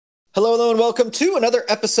Hello, and welcome to another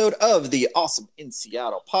episode of the Awesome in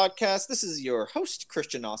Seattle podcast. This is your host,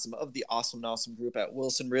 Christian Awesome of the Awesome Group at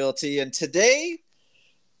Wilson Realty. And today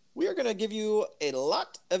we are going to give you a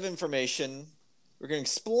lot of information. We're going to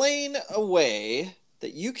explain a way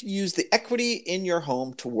that you can use the equity in your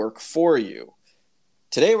home to work for you.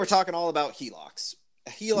 Today we're talking all about HELOCs.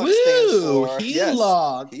 HELOC stands for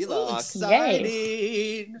HELOC. HELOC.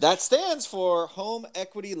 Exciting. That stands for Home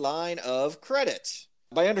Equity Line of Credit.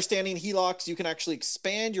 By understanding HELOCs, you can actually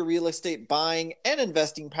expand your real estate buying and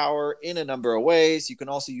investing power in a number of ways. You can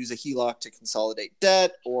also use a HELOC to consolidate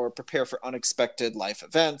debt or prepare for unexpected life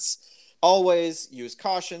events. Always use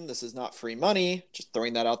caution. This is not free money. Just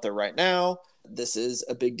throwing that out there right now. This is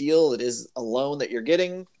a big deal. It is a loan that you're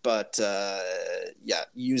getting, but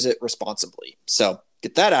use it responsibly. So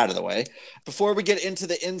get that out of the way. Before we get into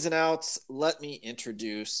the ins and outs, let me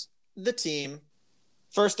introduce the team.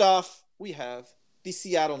 First off, we have the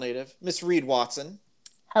Seattle native, Miss Reed Watson.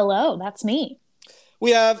 Hello, that's me.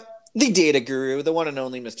 We have the data guru, the one and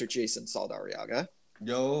only Mr. Jason Saldarriaga.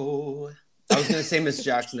 Yo. I was going to say Miss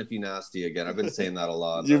Jackson if you nasty again. I've been saying that a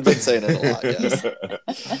lot. You've been saying it a lot, yes.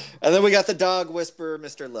 And then we got the dog whisperer,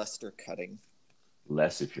 Mr. Lester Cutting.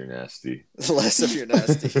 Less if you're nasty. Less if you're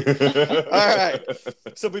nasty. All right.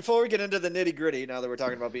 So before we get into the nitty gritty, now that we're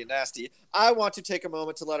talking about being nasty, I want to take a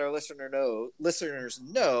moment to let our listeners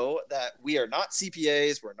know that we are not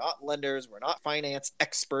CPAs, we're not lenders, we're not finance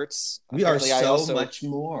experts. We are so much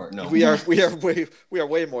more. No, we are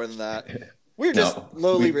way more than that. We're just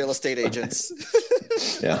lowly real estate agents.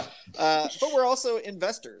 Yeah. But we're also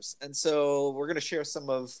investors. And so we're going to share some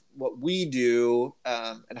of what we do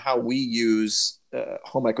and how we use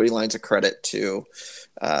home equity lines of credit to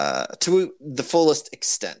the fullest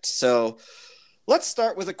extent. So let's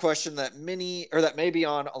start with a question that may be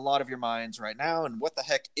on a lot of your minds right now. And what the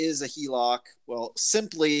heck is a HELOC? Well,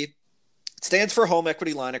 simply, it stands for Home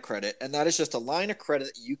Equity Line of Credit, and that is just a line of credit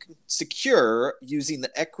that you can secure using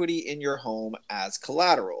the equity in your home as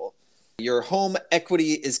collateral. Your home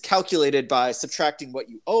equity is calculated by subtracting what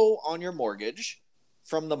you owe on your mortgage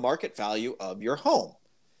from the market value of your home.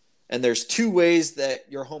 And there's two ways that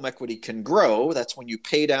your home equity can grow. That's when you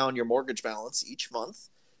pay down your mortgage balance each month,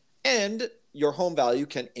 and your home value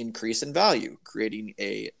can increase in value, creating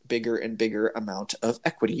a bigger and bigger amount of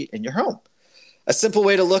equity in your home. A simple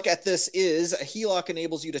way to look at this is a HELOC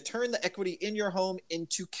enables you to turn the equity in your home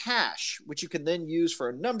into cash, which you can then use for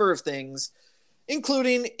a number of things,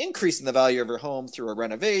 including increasing the value of your home through a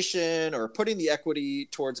renovation or putting the equity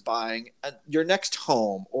towards buying your next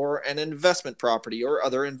home or an investment property or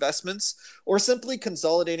other investments, or simply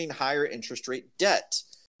consolidating higher interest rate debt.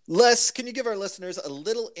 Les, can you give our listeners a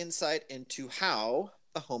little insight into how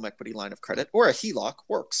a home equity line of credit or a HELOC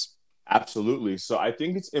works? Absolutely. So I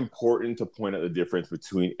think it's important to point out the difference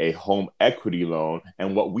between a home equity loan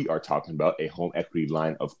and what we are talking about, a home equity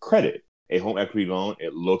line of credit. A home equity loan,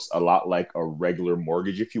 it looks a lot like a regular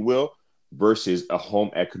mortgage, if you will, versus a home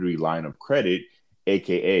equity line of credit,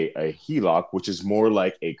 aka a HELOC, which is more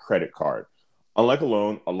like a credit card. Unlike a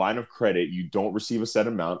loan, a line of credit, you don't receive a set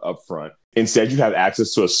amount up front. Instead, you have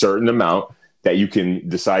access to a certain amount that you can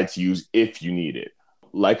decide to use if you need it.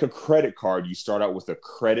 Like a credit card, you start out with a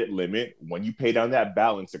credit limit. When you pay down that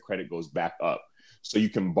balance, the credit goes back up. So you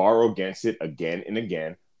can borrow against it again and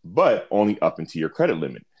again, but only up into your credit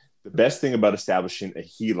limit. The best thing about establishing a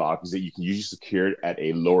HELOC is that you can usually secure it at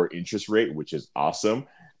a lower interest rate, which is awesome,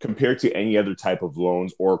 compared to any other type of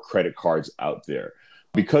loans or credit cards out there.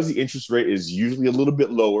 Because the interest rate is usually a little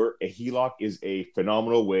bit lower, a HELOC is a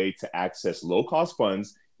phenomenal way to access low-cost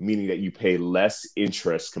funds, meaning that you pay less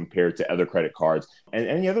interest compared to other credit cards and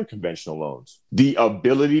any other conventional loans. The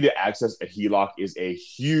ability to access a HELOC is a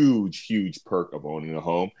huge, huge perk of owning a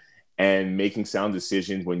home, and making sound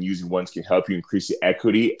decisions when using ones can help you increase the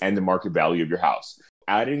equity and the market value of your house.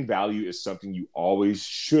 Adding value is something you always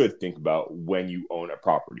should think about when you own a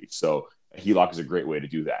property. So a HELOC is a great way to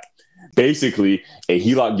do that. Basically, a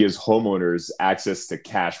HELOC gives homeowners access to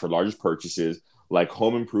cash for large purchases like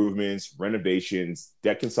home improvements, renovations,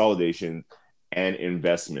 debt consolidation, and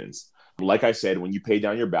investments. Like I said, when you pay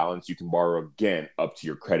down your balance, you can borrow again up to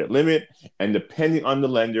your credit limit. And depending on the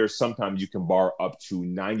lender, sometimes you can borrow up to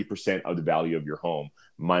 90% of the value of your home,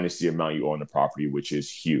 minus the amount you owe on the property, which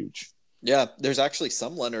is huge. Yeah, there's actually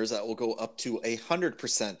some lenders that will go up to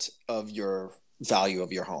 100% of your value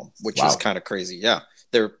of your home, which is kind of crazy. Yeah,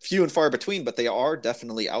 they're few and far between, but they are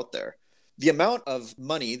definitely out there. The amount of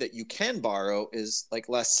money that you can borrow is, like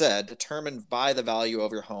Les said, determined by the value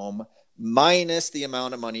of your home minus the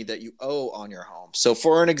amount of money that you owe on your home. So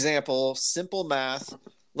for an example, simple math,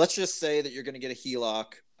 let's just say that you're going to get a HELOC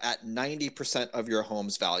at 90% of your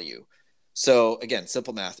home's value. So again,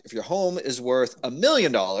 simple math. If your home is worth $1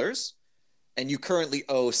 million and you currently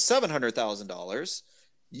owe $700,000,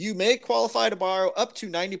 you may qualify to borrow up to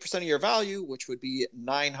 90% of your value, which would be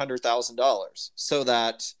 $900,000. So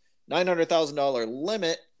that $900,000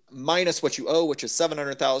 limit minus what you owe, which is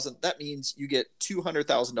 $700,000, that means you get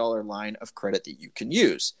 $200,000 line of credit that you can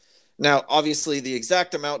use. Now, obviously, the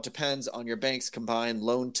exact amount depends on your bank's combined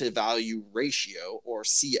loan to value ratio, or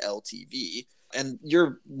CLTV, and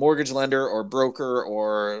your mortgage lender or broker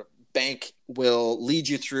or bank will lead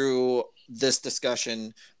you through this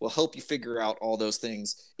discussion, will help you figure out all those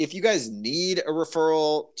things. If you guys need a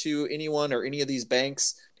referral to anyone or any of these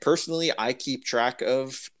banks, personally, I keep track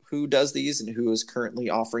of who does these and who is currently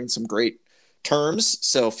offering some great terms.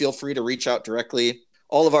 So feel free to reach out directly.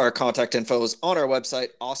 All of our contact info is on our website,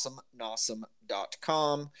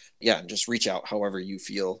 awesomenossome.com. Yeah, and just reach out however you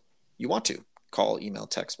feel you want to. Call, email,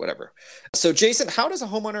 text, whatever. So Jason, how does a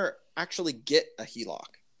homeowner actually get a HELOC?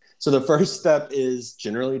 So the first step is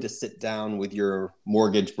generally to sit down with your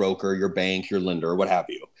mortgage broker, your bank, your lender, what have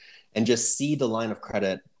you, and just see the line of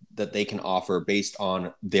credit that they can offer based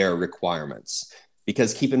on their requirements.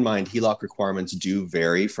 Because keep in mind, HELOC requirements do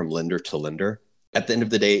vary from lender to lender. At the end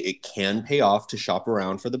of the day, it can pay off to shop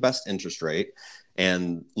around for the best interest rate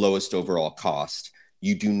and lowest overall cost.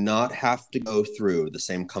 You do not have to go through the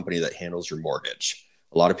same company that handles your mortgage.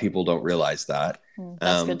 A lot of people don't realize that.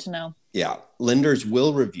 That's good to know. Yeah. Lenders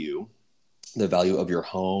will review the value of your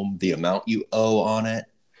home, the amount you owe on it,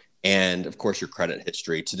 and of course, your credit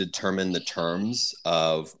history to determine the terms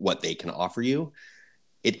of what they can offer you.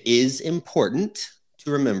 It is important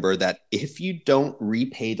to remember that if you don't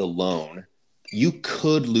repay the loan, you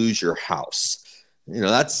could lose your house. You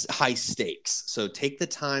know, that's high stakes. So take the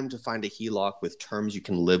time to find a HELOC with terms you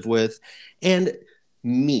can live with and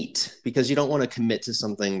meet, because you don't want to commit to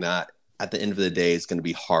something that at the end of the day is going to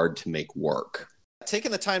be hard to make work.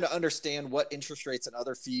 Taking the time to understand what interest rates and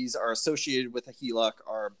other fees are associated with a HELOC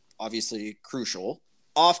are obviously crucial.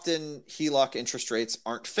 Often HELOC interest rates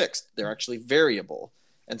aren't fixed. They're actually variable.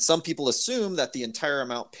 And some people assume that the entire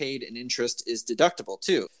amount paid in interest is deductible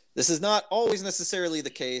too. This is not always necessarily the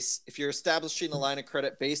case. If you're establishing a line of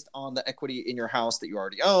credit based on the equity in your house that you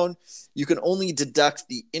already own, you can only deduct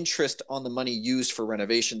the interest on the money used for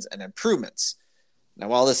renovations and improvements. Now,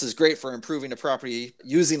 while this is great for improving a property,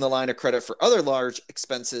 using the line of credit for other large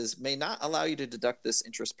expenses may not allow you to deduct this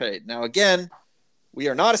interest paid. Now, again, we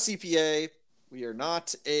are not a CPA. We are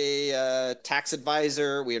not a tax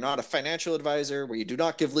advisor. We are not a financial advisor. We do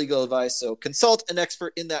not give legal advice. So consult an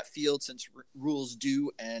expert in that field, since rules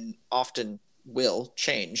do and often will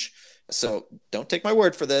change. So don't take my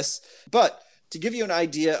word for this. But to give you an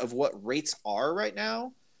idea of what rates are right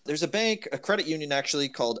now, there's a bank, a credit union actually,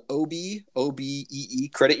 called OBEE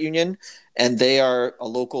Credit Union, and they are a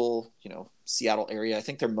local, Seattle area. I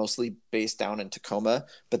think they're mostly based down in Tacoma,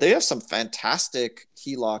 but they have some fantastic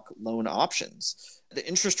HELOC loan options. The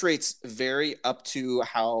interest rates vary up to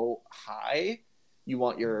how high you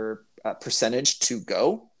want your percentage to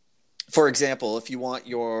go. For example, if you want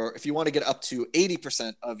to get up to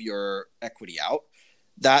 80% of your equity out,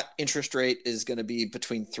 that interest rate is going to be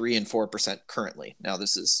between 3 and 4% currently. Now,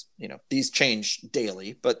 this is, these change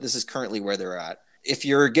daily, but this is currently where they're at. If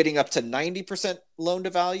you're getting up to 90% loan to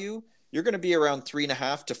value, you're going to be around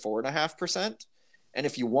 3.5 to 4.5%. And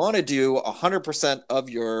if you want to do 100% of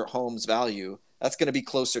your home's value, that's going to be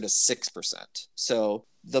closer to 6%. So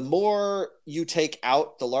the more you take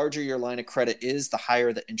out, the larger your line of credit is, the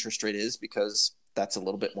higher the interest rate is, because that's a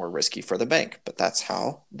little bit more risky for the bank. But that's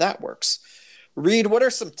how that works. Reed, what are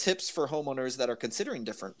some tips for homeowners that are considering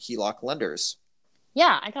different HELOC lenders?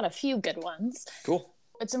 Yeah, I got a few good ones. Cool.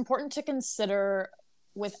 It's important to consider,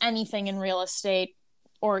 with anything in real estate,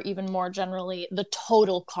 or even more generally, the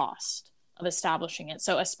total cost of establishing it.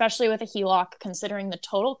 So especially with a HELOC, considering the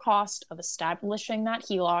total cost of establishing that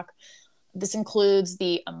HELOC, this includes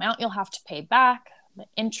the amount you'll have to pay back, the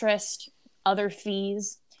interest, other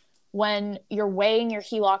fees. When you're weighing your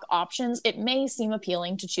HELOC options, it may seem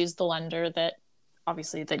appealing to choose the lender that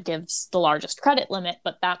gives the largest credit limit,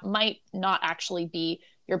 but that might not actually be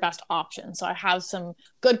your best option. So I have some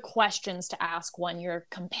good questions to ask when you're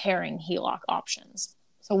comparing HELOC options.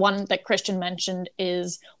 So one that Christian mentioned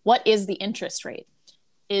is, what is the interest rate?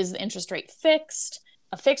 Is the interest rate fixed?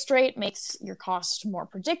 A fixed rate makes your cost more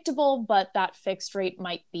predictable, but that fixed rate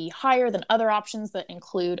might be higher than other options that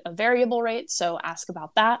include a variable rate. So ask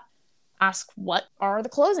about that. Ask, what are the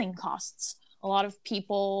closing costs? A lot of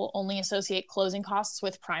people only associate closing costs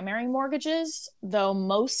with primary mortgages, though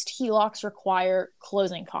most HELOCs require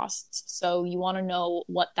closing costs. So you want to know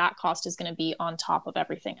what that cost is going to be on top of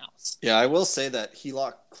everything else. Yeah, I will say that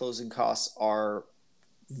HELOC closing costs are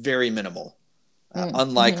very minimal.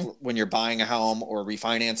 Unlike when you're buying a home or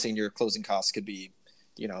refinancing, your closing costs could be,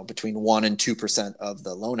 between 1% and 2% of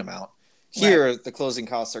the loan amount. Here, the closing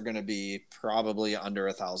costs are going to be probably under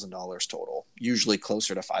 $1,000 total, usually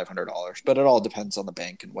closer to $500, but it all depends on the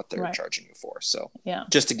bank and what they're charging you for. So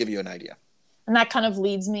just to give you an idea. And that kind of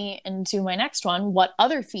leads me into my next one. What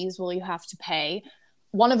other fees will you have to pay?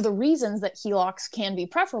 One of the reasons that HELOCs can be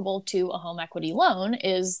preferable to a home equity loan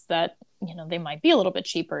is that, they might be a little bit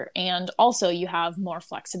cheaper. And also you have more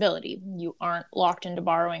flexibility. You aren't locked into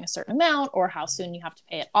borrowing a certain amount or how soon you have to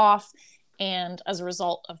pay it off. And as a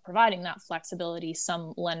result of providing that flexibility,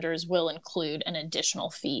 some lenders will include an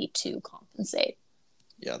additional fee to compensate.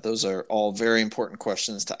 Yeah, those are all very important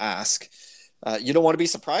questions to ask. You don't want to be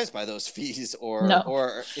surprised by those fees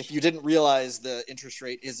or if you didn't realize the interest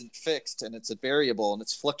rate isn't fixed and it's a variable and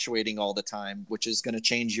it's fluctuating all the time, which is going to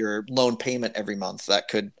change your loan payment every month. That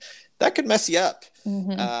could mess you up.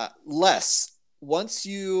 Les, once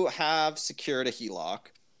you have secured a HELOC,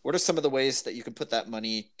 what are some of the ways that you can put that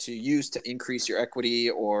money to use to increase your equity,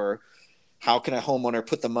 or how can a homeowner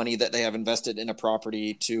put the money that they have invested in a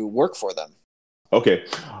property to work for them? Okay.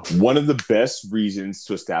 One of the best reasons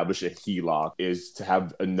to establish a HELOC is to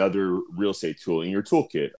have another real estate tool in your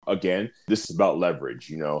toolkit. Again, this is about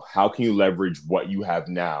leverage. How can you leverage what you have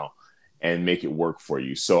now and make it work for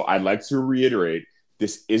you? So I'd like to reiterate,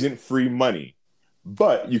 this isn't free money,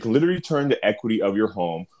 but you can literally turn the equity of your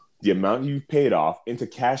home, the amount you've paid off, into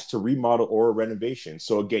cash to remodel or a renovation.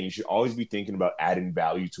 So again, you should always be thinking about adding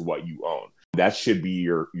value to what you own. That should be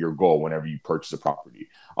your goal whenever you purchase a property.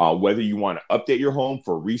 Whether you want to update your home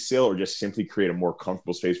for resale or just simply create a more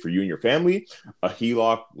comfortable space for you and your family, a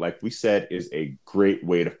HELOC, like we said, is a great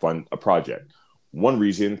way to fund a project. One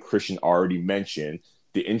reason Christian already mentioned,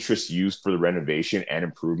 the interest used for the renovation and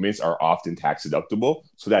improvements are often tax deductible.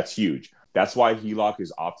 So that's huge. That's why HELOC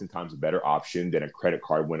is oftentimes a better option than a credit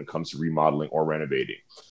card when it comes to remodeling or renovating.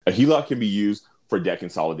 A HELOC can be used for debt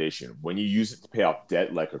consolidation. When you use it to pay off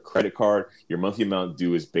debt like a credit card, your monthly amount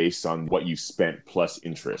due is based on what you spent plus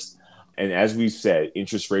interest. And as we've said,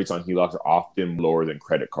 interest rates on HELOCs are often lower than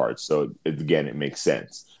credit cards. So again, it makes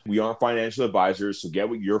sense. We are financial advisors, so get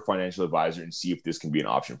with your financial advisor and see if this can be an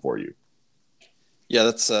option for you. Yeah,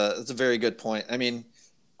 that's a very good point. I mean,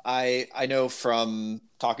 I know from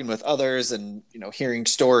talking with others and hearing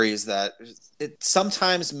stories that it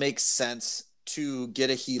sometimes makes sense to get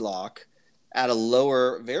a HELOC at a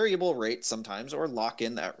lower variable rate sometimes, or lock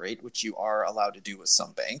in that rate, which you are allowed to do with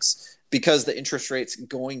some banks, because the interest rate's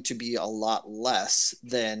going to be a lot less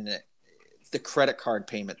than the credit card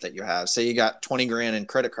payment that you have. Say you got 20 grand in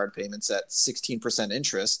credit card payments at 16%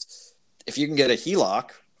 interest. If you can get a HELOC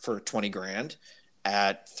for 20 grand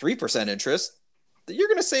at 3% interest, you're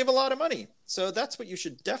going to save a lot of money. So that's what you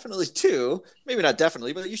should definitely do. Maybe not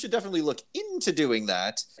definitely, but you should definitely look into doing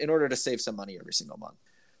that in order to save some money every single month.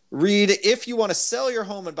 Reed, if you want to sell your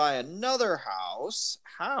home and buy another house,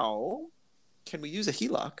 how can we use a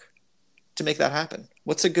HELOC to make that happen?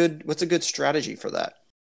 What's a good strategy for that?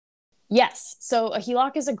 Yes. So a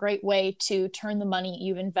HELOC is a great way to turn the money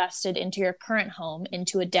you've invested into your current home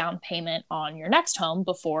into a down payment on your next home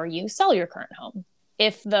before you sell your current home.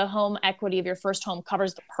 If the home equity of your first home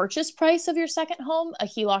covers the purchase price of your second home, a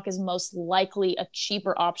HELOC is most likely a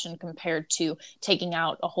cheaper option compared to taking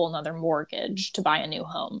out a whole nother mortgage to buy a new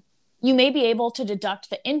home. You may be able to deduct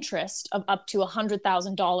the interest of up to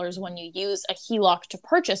 $100,000 when you use a HELOC to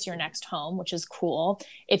purchase your next home, which is cool.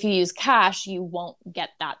 If you use cash, you won't get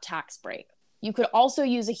that tax break. You could also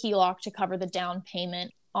use a HELOC to cover the down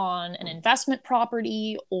payment on an investment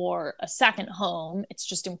property or a second home. It's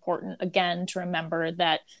just important, again, to remember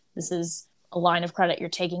that this is a line of credit you're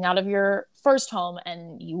taking out of your first home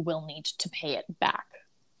and you will need to pay it back.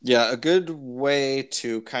 Yeah, a good way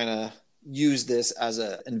to kind of use this as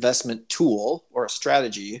an investment tool or a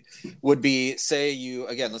strategy would be, say you,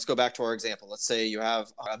 again, let's go back to our example. Let's say you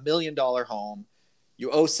have $1 million home, you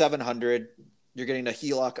owe 700, you're getting a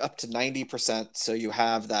HELOC up to 90%. So you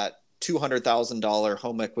have that $200,000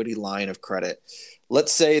 home equity line of credit.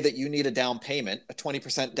 Let's say that you need a down payment, a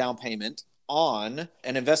 20% down payment on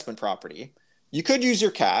an investment property. You could use your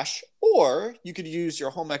cash, or you could use your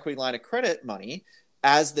home equity line of credit money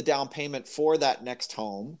as the down payment for that next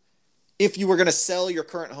home. If you were going to sell your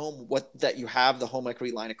current home, that you have the home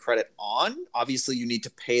equity line of credit on, obviously you need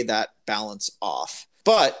to pay that balance off.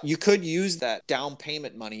 But you could use that down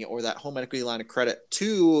payment money or that home equity line of credit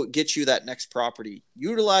to get you that next property.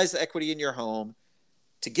 Utilize the equity in your home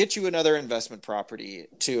to get you another investment property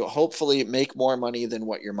to hopefully make more money than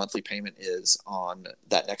what your monthly payment is on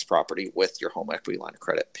that next property with your home equity line of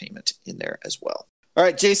credit payment in there as well. All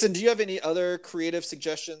right, Jason, do you have any other creative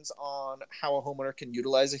suggestions on how a homeowner can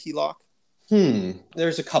utilize a HELOC?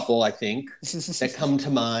 There's a couple, I think, that come to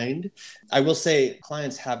mind. I will say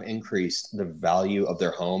clients have increased the value of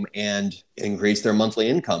their home and increased their monthly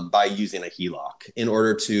income by using a HELOC in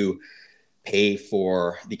order to pay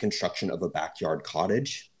for the construction of a backyard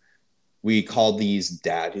cottage. We call these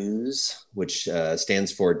DADUs, which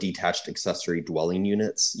stands for Detached Accessory Dwelling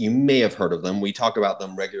Units. You may have heard of them. We talk about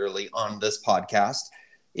them regularly on this podcast.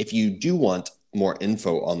 If you do want more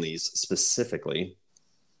info on these specifically,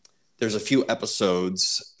 there's a few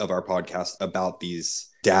episodes of our podcast about these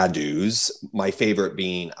DADUs, my favorite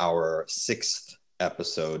being our 6th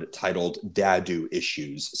episode titled Dadu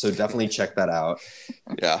Issues. So definitely check that out.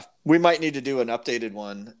 Yeah, we might need to do an updated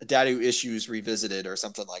one, Dadu Issues Revisited or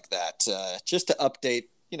something like that, just to update,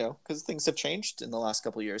 because things have changed in the last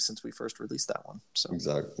couple of years since we first released that one. So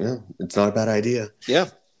exactly. Yeah, it's not a bad idea. Yeah.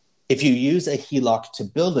 If you use a HELOC to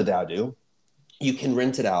build a Dadu, you can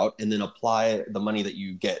rent it out and then apply the money that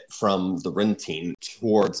you get from the renting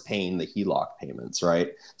towards paying the HELOC payments,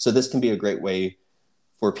 right? So this can be a great way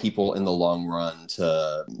for people in the long run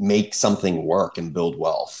to make something work and build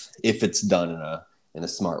wealth if it's done in a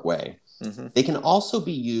smart way. Mm-hmm. They can also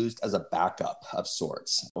be used as a backup of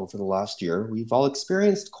sorts. Over the last year, we've all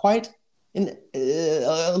experienced quite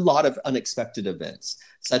a lot of unexpected events,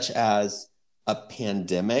 such as a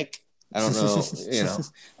pandemic. I don't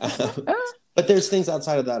know, but there's things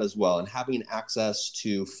outside of that as well. And having access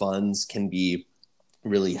to funds can be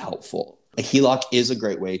really helpful. A HELOC is a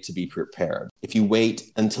great way to be prepared. If you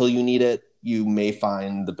wait until you need it, you may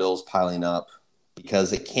find the bills piling up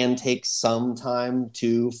because it can take some time,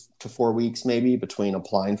 2 to 4 weeks maybe, between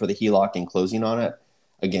applying for the HELOC and closing on it.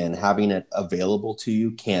 Again, having it available to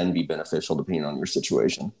you can be beneficial depending on your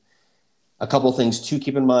situation. A couple things to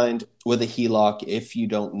keep in mind with a HELOC: if you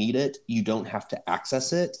don't need it, you don't have to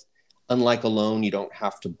access it. Unlike a loan, you don't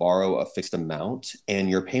have to borrow a fixed amount, and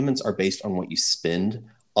your payments are based on what you spend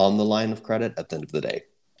on the line of credit at the end of the day.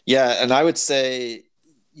 Yeah, and I would say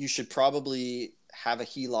you should probably have a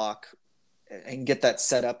HELOC and get that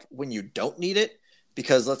set up when you don't need it,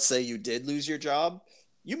 because let's say you did lose your job,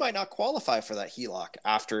 you might not qualify for that HELOC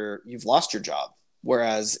after you've lost your job.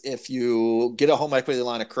 Whereas if you get a home equity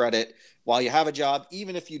line of credit while you have a job,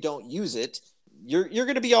 even if you don't use it, you're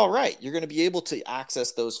going to be all right. You're going to be able to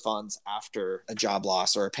access those funds after a job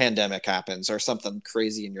loss or a pandemic happens or something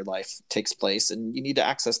crazy in your life takes place, and you need to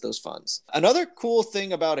access those funds. Another cool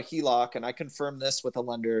thing about a HELOC, and I confirmed this with a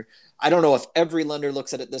lender, I don't know if every lender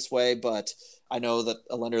looks at it this way, but I know that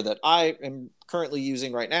a lender that I am currently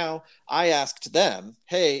using right now, I asked them,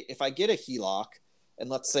 hey, if I get a HELOC, and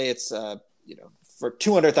let's say it's for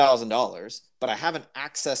 $200,000, but I haven't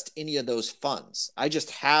accessed any of those funds, I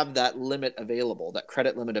just have that limit available, that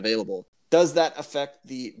credit limit available, does that affect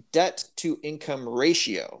the debt to income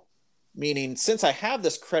ratio? Meaning, since I have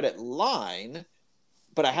this credit line,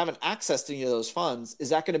 but I haven't accessed any of those funds, is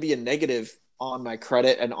that going to be a negative on my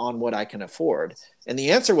credit and on what I can afford? And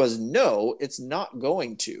the answer was no, it's not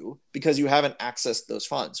going to, because you haven't accessed those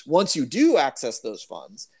funds. Once you do access those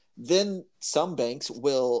funds, then some banks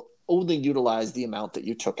will only utilize the amount that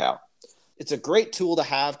you took out. It's a great tool to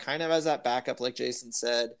have kind of as that backup, like Jason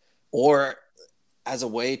said, or as a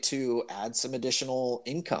way to add some additional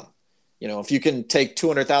income. If you can take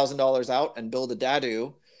 $200,000 out and build a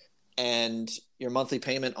Dadu, and your monthly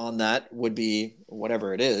payment on that would be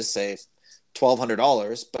whatever it is, say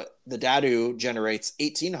 $1,200, but the Dadu generates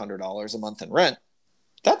 $1,800 a month in rent,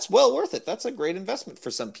 that's well worth it. That's a great investment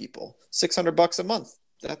for some people. $600 a month.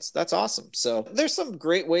 That's awesome. So there's some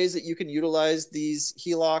great ways that you can utilize these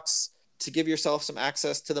HELOCs to give yourself some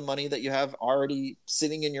access to the money that you have already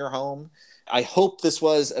sitting in your home. I hope this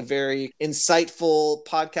was a very insightful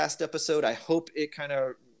podcast episode. I hope it kind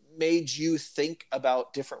of made you think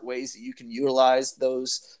about different ways that you can utilize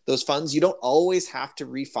those funds. You don't always have to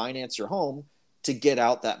refinance your home to get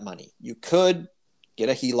out that money. You could get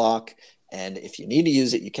a HELOC, and if you need to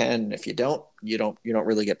use it, you can. If you don't, you don't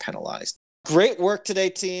really get penalized. Great work today,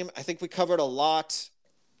 team. I think we covered a lot.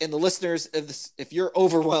 And the listeners, if you're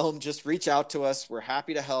overwhelmed, just reach out to us. We're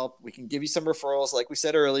happy to help. We can give you some referrals. Like we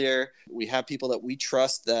said earlier, we have people that we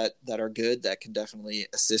trust that are good, that can definitely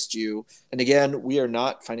assist you. And again, we are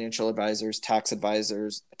not financial advisors, tax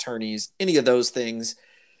advisors, attorneys, any of those things.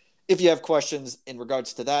 If you have questions in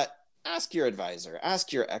regards to that, ask your advisor,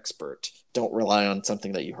 ask your expert. Don't rely on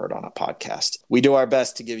something that you heard on a podcast. We do our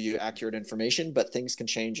best to give you accurate information, but things can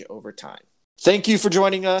change over time. Thank you for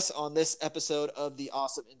joining us on this episode of the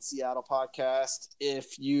Awesome in Seattle podcast.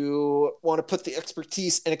 If you want to put the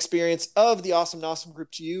expertise and experience of the Awesome Awesome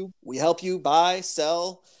Group to you, we help you buy,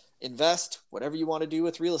 sell, invest, whatever you want to do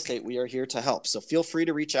with real estate. We are here to help. So feel free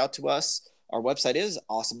to reach out to us. Our website is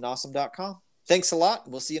awesomeawesome.com. Thanks a lot.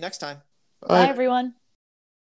 We'll see you next time. Bye everyone.